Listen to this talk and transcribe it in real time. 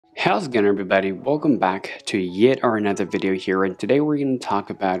How's it going, everybody? Welcome back to yet another video here, and today we're going to talk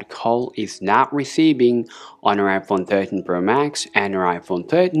about call is not receiving on our iPhone 13 Pro Max and our iPhone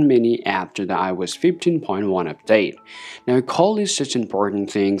 13 mini after the iOS 15.1 update. Now, call is such important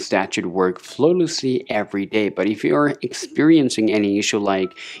things that should work flawlessly every day, but if you are experiencing any issue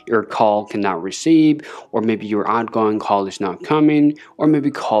like your call cannot receive, or maybe your outgoing call is not coming, or maybe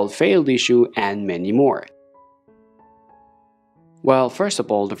call failed issue, and many more. Well, first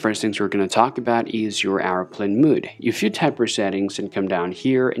of all, the first things we're going to talk about is your airplane mode. If you tap your settings and come down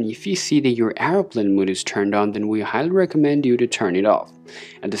here, and if you see that your airplane mode is turned on, then we highly recommend you to turn it off.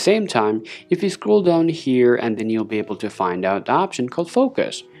 At the same time, if you scroll down here, and then you'll be able to find out the option called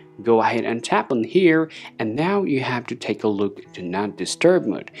focus. Go ahead and tap on here, and now you have to take a look to not disturb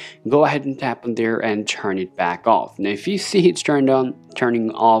mode. Go ahead and tap on there and turn it back off. Now if you see it's turned on,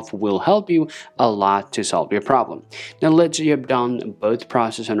 turning off will help you a lot to solve your problem. Now let's say you have done both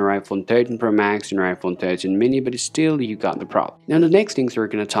process on your iPhone 13 Pro Max and your iPhone 13 mini, but still you got the problem. Now the next things we're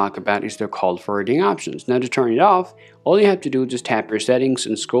going to talk about is the call forwarding options. Now to turn it off, all you have to do is just tap your settings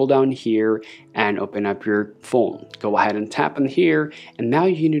and scroll down here and open up your phone. Go ahead and tap on here, and now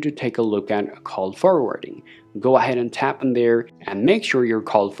you need to take a look at call forwarding. Go ahead and tap on there and make sure your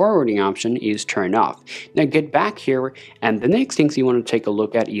call forwarding option is turned off. Now get back here, and the next things you want to take a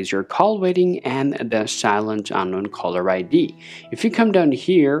look at is your call waiting and the silent unknown caller ID. If you come down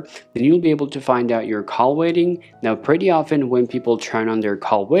here, then you'll be able to find out your call waiting. Now pretty often when people turn on their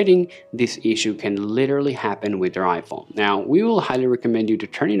call waiting, this issue can literally happen with their iPhone. Now we will highly recommend you to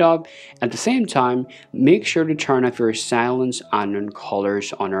turn it off. At the same time, make sure to turn off your silent unknown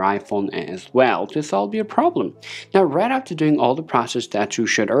callers on your iPhone as well to solve your problem. Now right after doing all the process that you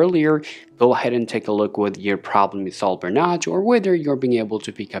showed earlier, go ahead and take a look whether your problem is solved or not, or whether you're being able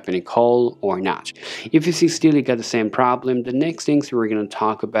to pick up any call or not. If you see still you got the same problem, the next things we're going to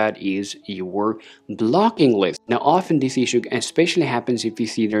talk about is your blocking list. Now often this issue especially happens if you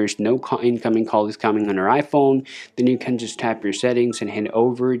see there's no incoming call is coming on your iPhone, then you can just tap your settings and head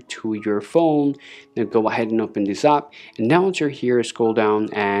over to your phone. Now go ahead and open this up, and now once you're here, scroll down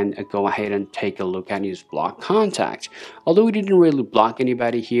and go ahead and take a look at his block contact. Although we didn't really block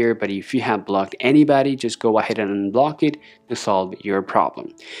anybody here, but if you have blocked anybody, just go ahead and unblock it to solve your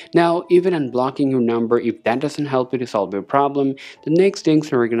problem. Now even unblocking your number, if that doesn't help you to solve your problem, the next things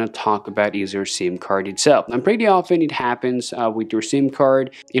we're going to talk about is your SIM card itself. And pretty often it happens with your SIM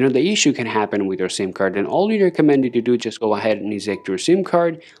card. The issue can happen with your SIM card, and all we recommend you to do, just go ahead and eject your SIM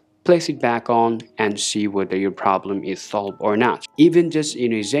card, place it back on, and see whether your problem is solved or not. Even just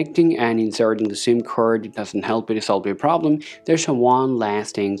ejecting and inserting the SIM card, it doesn't help you to solve your problem. There's one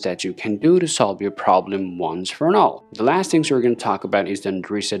last thing that you can do to solve your problem once for all. The last things we're going to talk about is the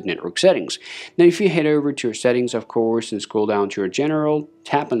reset network settings. Now if you head over to your settings, of course, and scroll down to your general,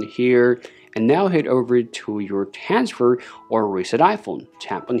 tap on here, and now head over to your transfer or reset iPhone.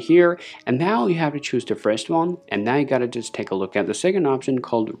 Tap on here, and now you have to choose the first one, and now you gotta just take a look at the second option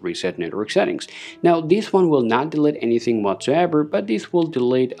called reset network settings. Now this one will not delete anything whatsoever, but this will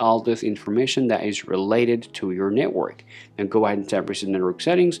delete all this information that is related to your network. Now go ahead and tap reset network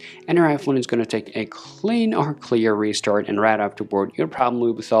settings, and your iPhone is going to take a clean or clear restart, and right afterward your problem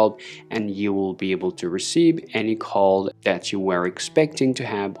will be solved, and you will be able to receive any call that you were expecting to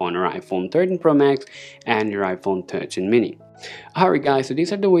have on your iPhone 13 Pro Max and your iPhone 13 mini. Alright guys, so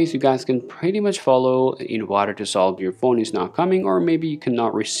these are the ways you guys can pretty much follow in order to solve your phone is not coming, or maybe you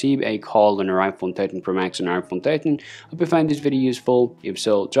cannot receive a call on your iPhone 13 Pro Max and iPhone 13. Hope you find this video useful. If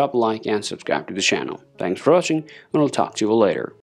so, drop a like and subscribe to the channel. Thanks for watching, and I'll talk to you later.